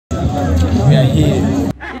are here.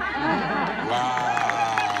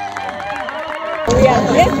 We are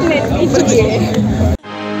definitely here.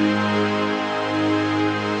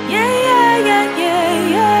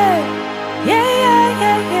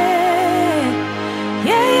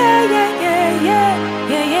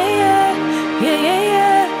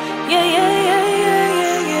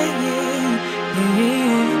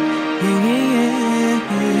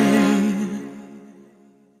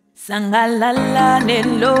 Sangalala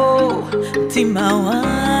lelo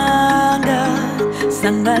timawanga,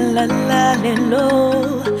 sangalala lelo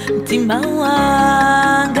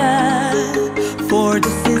timawanga. For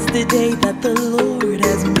this is the day that the Lord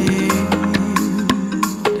has made,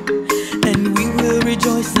 and we will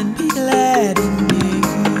rejoice and be glad in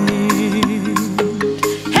it.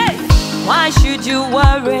 Hey, why should you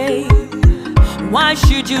worry? Why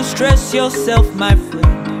should you stress yourself, my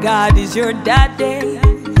friend? God is your daddy.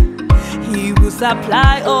 He will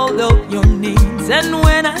supply all of your needs. And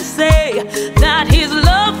when I say that His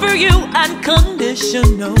love for you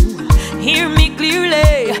unconditional, hear me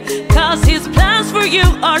clearly, cause His plans for you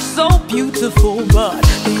are so beautiful. But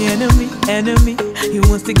the enemy, he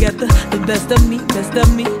wants to get the best of me, best of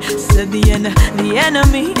me. Said the enemy,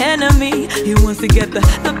 he wants to get the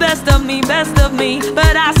best of me, best of me.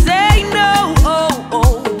 But I say no,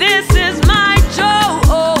 this is my joy.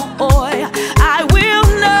 I will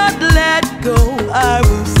not let go. I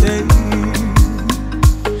will say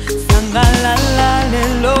sangalala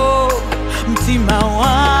lelo mtima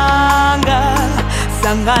wanga,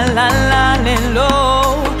 sangalala lelo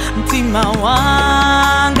mtima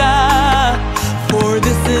wanga. For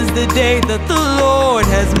this is the day that the Lord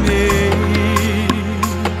has made,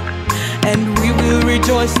 and we will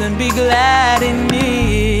rejoice and be glad in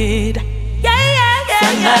it.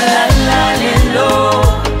 Sangalala lelo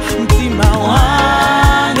mtima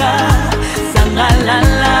wanga,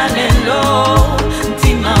 sangalala lelo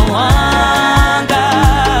mtima wanga.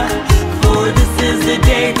 For this is the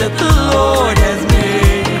day that the Lord has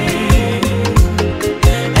made,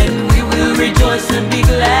 and we will rejoice and be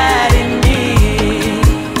glad in it.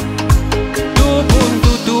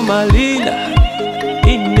 Tubuntu tumalila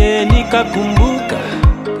ine nikakumbuka,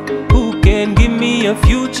 who can give me a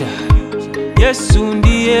future? Yesu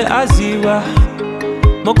ndiye aziwa,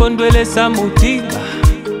 mokondwele samutiba.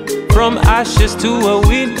 From ashes to a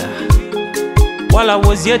winner, while I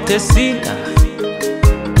was yet a sinner,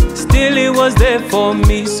 still He was there for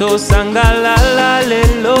me. So sangalala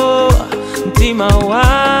lelo mtima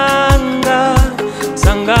wanga,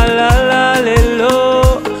 sangalala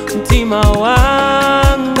lelo mtima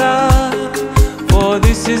wanga. For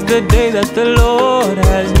this is the day that the Lord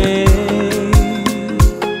has made,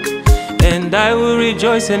 and I will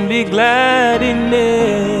rejoice and be glad in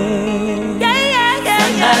it.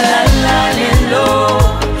 Sangalala lelo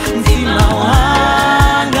mtima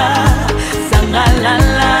wanga,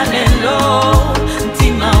 sangalala lelo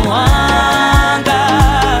mtima wanga.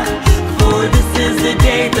 For this is the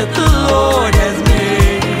day that the Lord has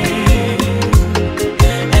made,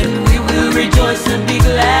 and we will rejoice and be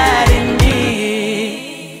glad in it.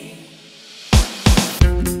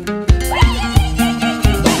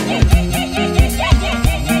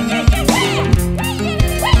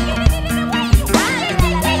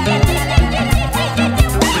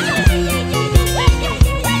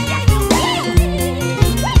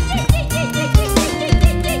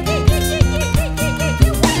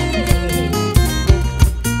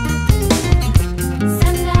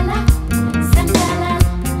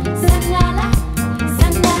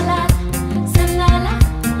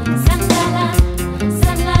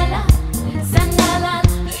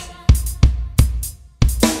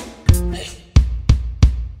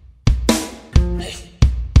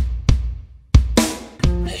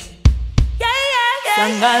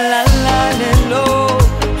 Sangalala lelo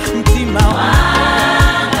mtima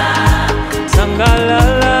wanga,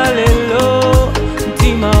 sangalala lelo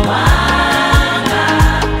mtima wanga.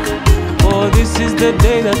 For this is the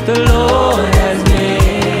day that the Lord has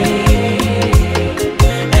made,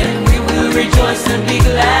 and we will rejoice and be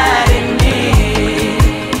glad in it.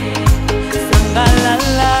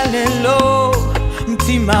 Sangalala lelo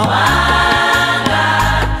mtima wanga,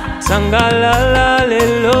 sangalala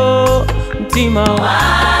lelo mtima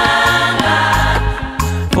wanga.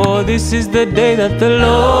 For this is the day that the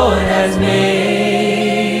Lord has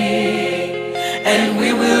made, and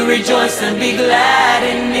we will rejoice and be glad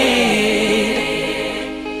in it.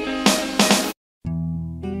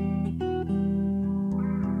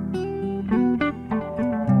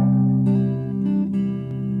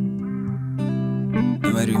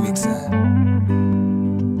 My remixer.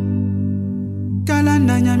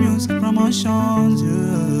 Kalandanya Music Promotions,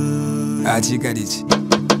 yeah. Achikarichi.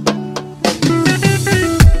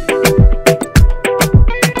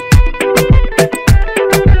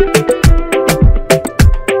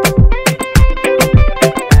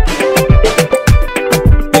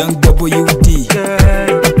 Young WD.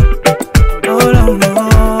 Oh no no.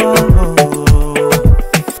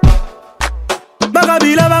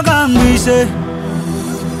 Bakabila bakangwise.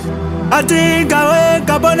 Atinga we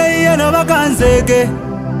kabone yeno bakanseke.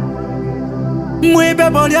 Mwipe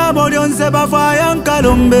bolya bolyonse bafaya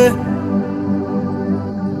nkalumbe.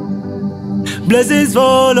 Blessings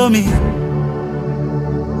follow me.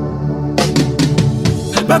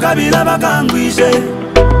 Bakabila bakangwise.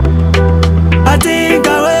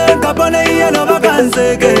 Atinga we kabone yeno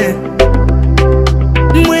bakanseke.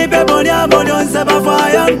 Mwipe bolya bolyonse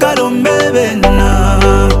bafaya nkalumbe bena.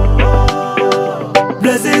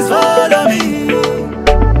 Blessings follow me.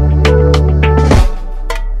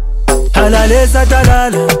 Halalesa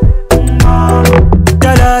talala,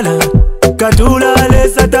 talala, katula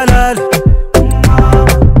lesa talala,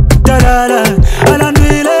 talala,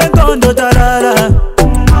 alandwile kondo talala,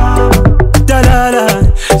 talala,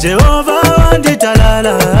 Jehovah wandi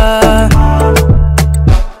talala.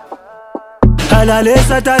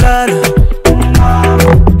 Halalesa talala,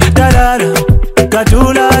 talala,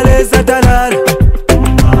 katula lesa talala,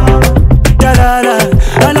 talala,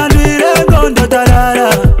 alandwile kondo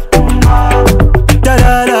talala.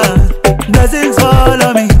 Blessings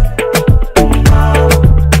follow me.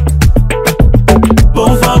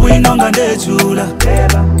 Bonfa winonga nde chula,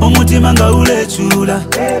 umutima nga ule chula.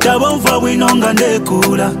 Tabonfa winonga nde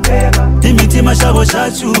kula, imitima shabo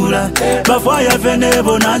shachula. Bafaya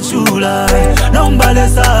fenebo na chula, nombale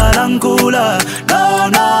sala nkula. No,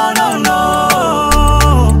 no, no,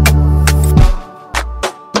 no.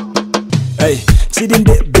 Hey,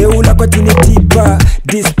 chidinde beula patine tipa.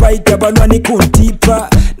 Despite abalwani kuntipa.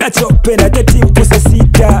 Nachope na the team pusa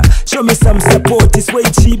sita. Show me some support, it's way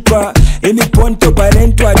cheaper. Emi ponto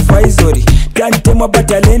parento advisory. Kante mwa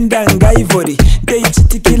batalenda ngaivori. Dei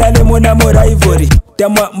chitikila lemo na mo rivalry.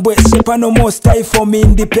 Dama mbwe shepa no more style for me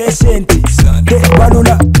independent. De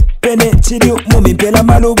balula, pene chiriu mumi pela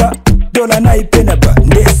maluba. Dola na ipena ba,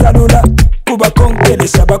 nde salula. Kuba konkele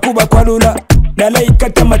shaba kuba kwalula. Nalaika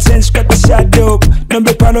tama change kata shadow.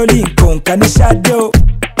 Nombe palo Lincoln kani shadow.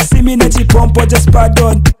 See me na chipompo just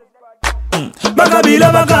pardon.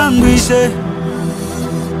 Bakabila bakangwise.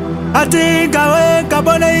 Atinga we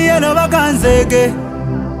kabone yeno bakanseke.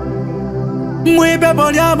 Mwipe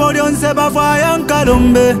bolya bolyonse bafaya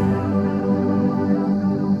nkalumbe.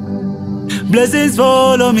 Blessings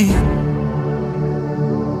follow me.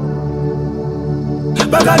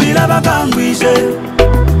 Bakabila bakangwise.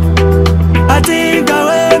 Atinga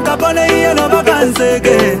we kabone yeno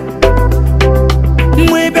bakanseke.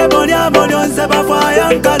 Mwipe bolya bolyonse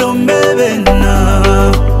bafaya nkalumbe bena.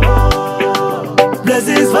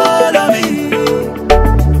 Blessings follow me.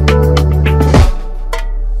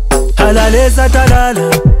 Halalesa talala,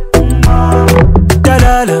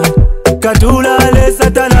 talala, katula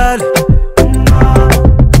lesa talala,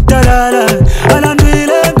 talala,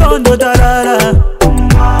 alandwile kondo talala,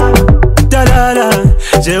 talala,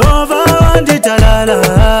 Jehovah wandi talala.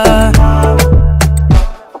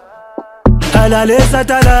 Halalesa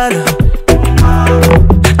talala,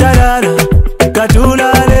 talala,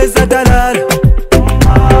 katula lesa talala,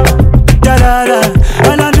 talala,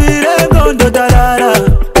 alandwile kondo talala,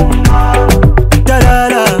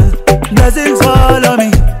 talala. Blessings follow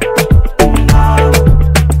me.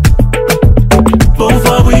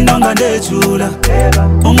 Bonfa winonga nde chula,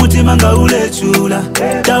 umutima nga ule chula.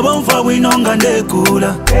 Tabonfa winonga nde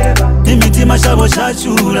kula, imitima shabo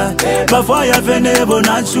shachula. Bafaya fenebo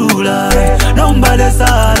na chula, nombale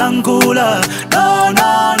sala nkula. No,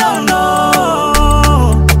 no, no, no.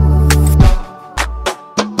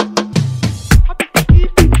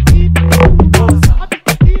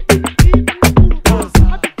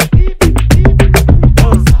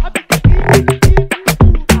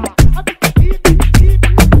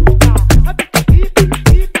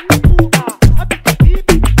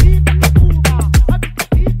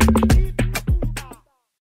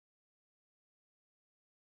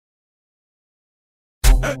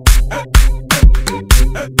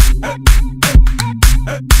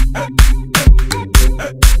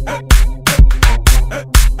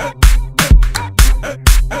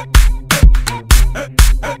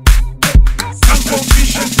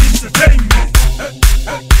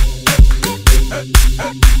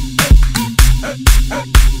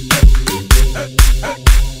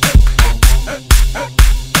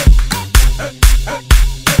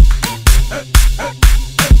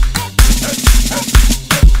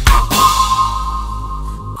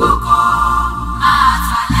 Mukuba.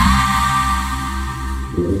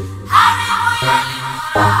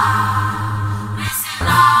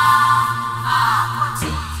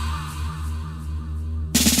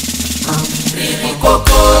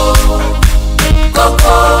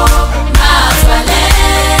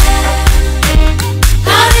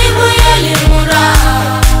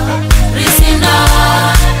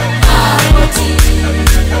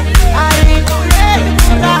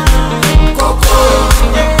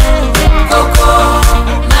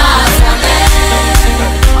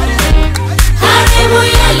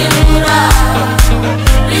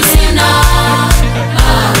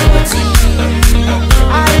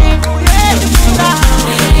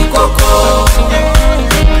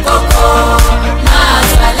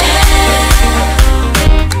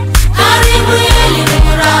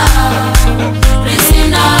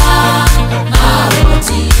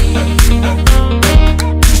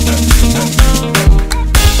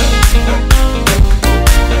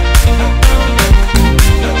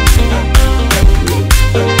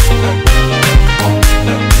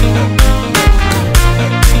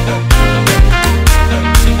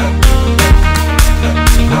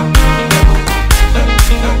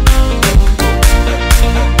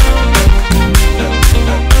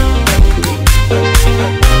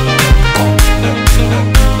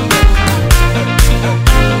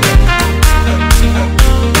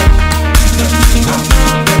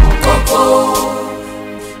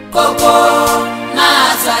 koko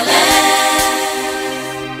nazale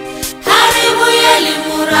haribu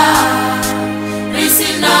yelimura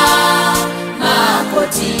risina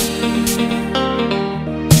makoti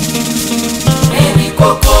baby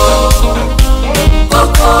koko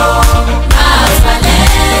nazale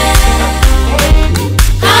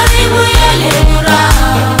haribu yelimura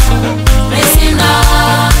risina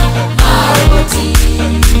makoti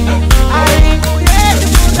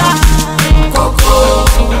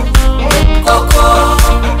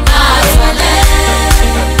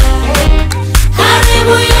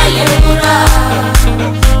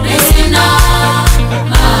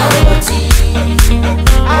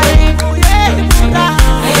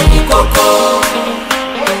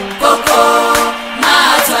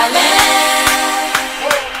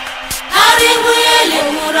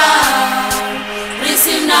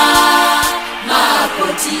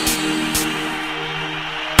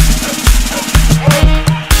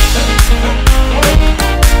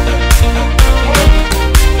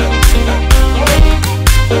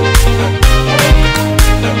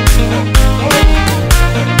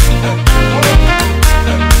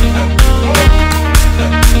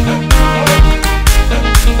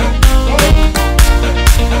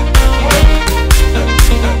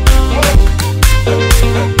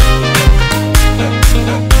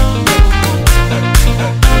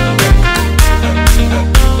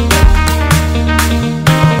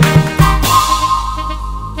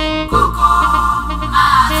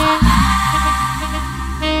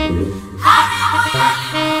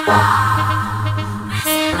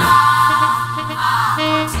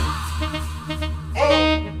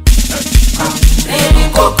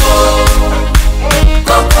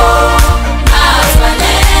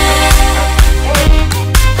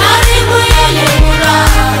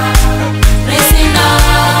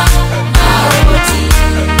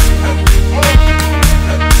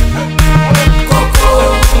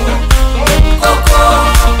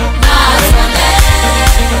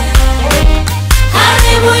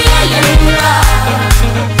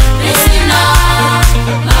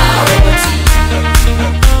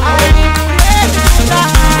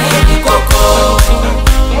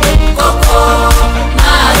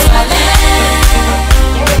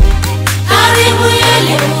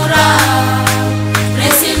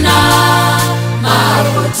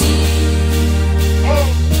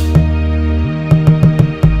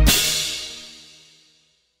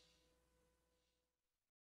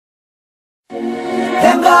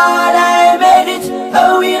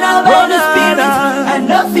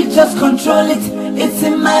Just control it, it's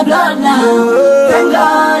in my blood now. Thank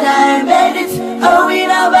God I made it. Oh, we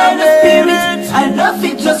now by the spirit. I love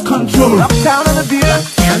it, just control. Down in the building.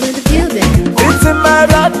 Down in the building. It's in my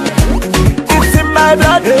blood. It's in my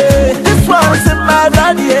blood. Yeah. This one's in my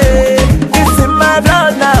blood. Yeah. It's in my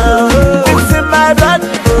blood now. It's in my blood.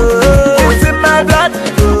 It's in my blood.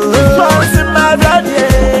 This one's in my blood.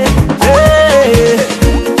 Yeah. Yeah.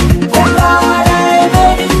 Thank God I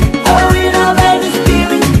made it. Oh, we now by the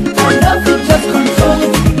spirit. I love it, just control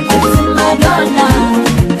it. It's in my blood now.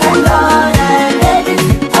 Thank God I made it.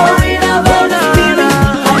 Oh, we now by the spirit.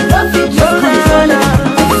 I love it, just control it.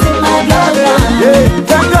 It's in my blood now. Yeah.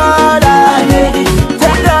 Thank God I made it.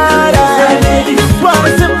 Thank God I made it. This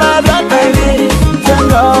one's in my blood. I made it. Thank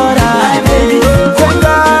God I made it. Thank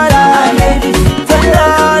God I made it. Thank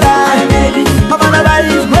God I made it. I'm gonna buy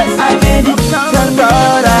His grace. I made it. Thank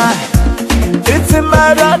God it's in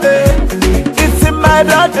my blood. It's in my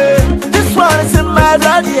blood. This one is in my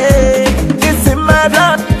blood. Yeah, it's in my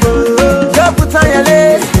blood. God put on your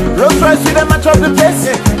lace. Rolls Royce with a match of the place.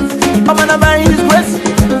 I'm gonna buy His grace.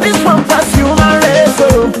 This one pass human race.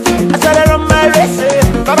 Oh, I try to run my race.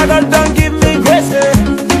 Baba God don't give me grace.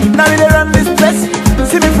 Now we run this place.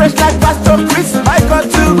 See me fresh like Pastor Chris. I got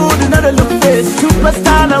too good, another look face.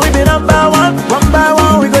 Superstar, now we be number one. One by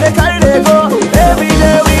one, we gonna carry the go. Every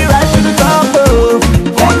day we rise to the top. Oh,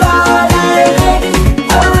 Thank God I made it.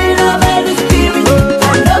 Oh, we now by the spirit.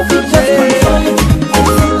 I love it, just control it.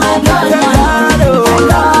 It's in my blood now. Thank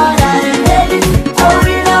God I made it. Oh,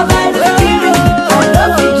 we now by the spirit. I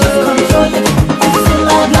love it, just control it. It's in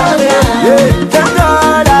my blood now. yeah, thank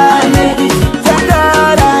God I made it. thank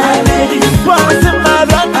God I made it. This one is in my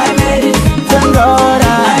blood. I made it. Thank God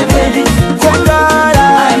I made it. thank God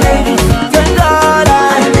I made it. thank God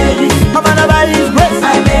I made it. I'm gonna buy His grace.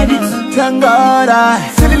 I made it. Thank God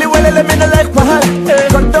silly well let me know like my heart.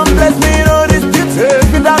 God don't bless me, no dispute.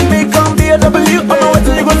 Without me come be a W. I'm not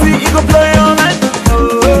waiting, you go see, you go play all night.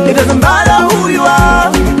 It doesn't matter who you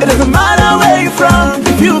are. It doesn't matter where you're from.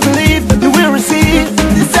 If you believe, you will receive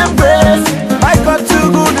this embrace. I got too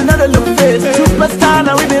good, another look face. Superstar,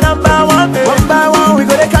 now we be number one. One by one, we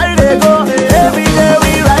go they carry they go. Every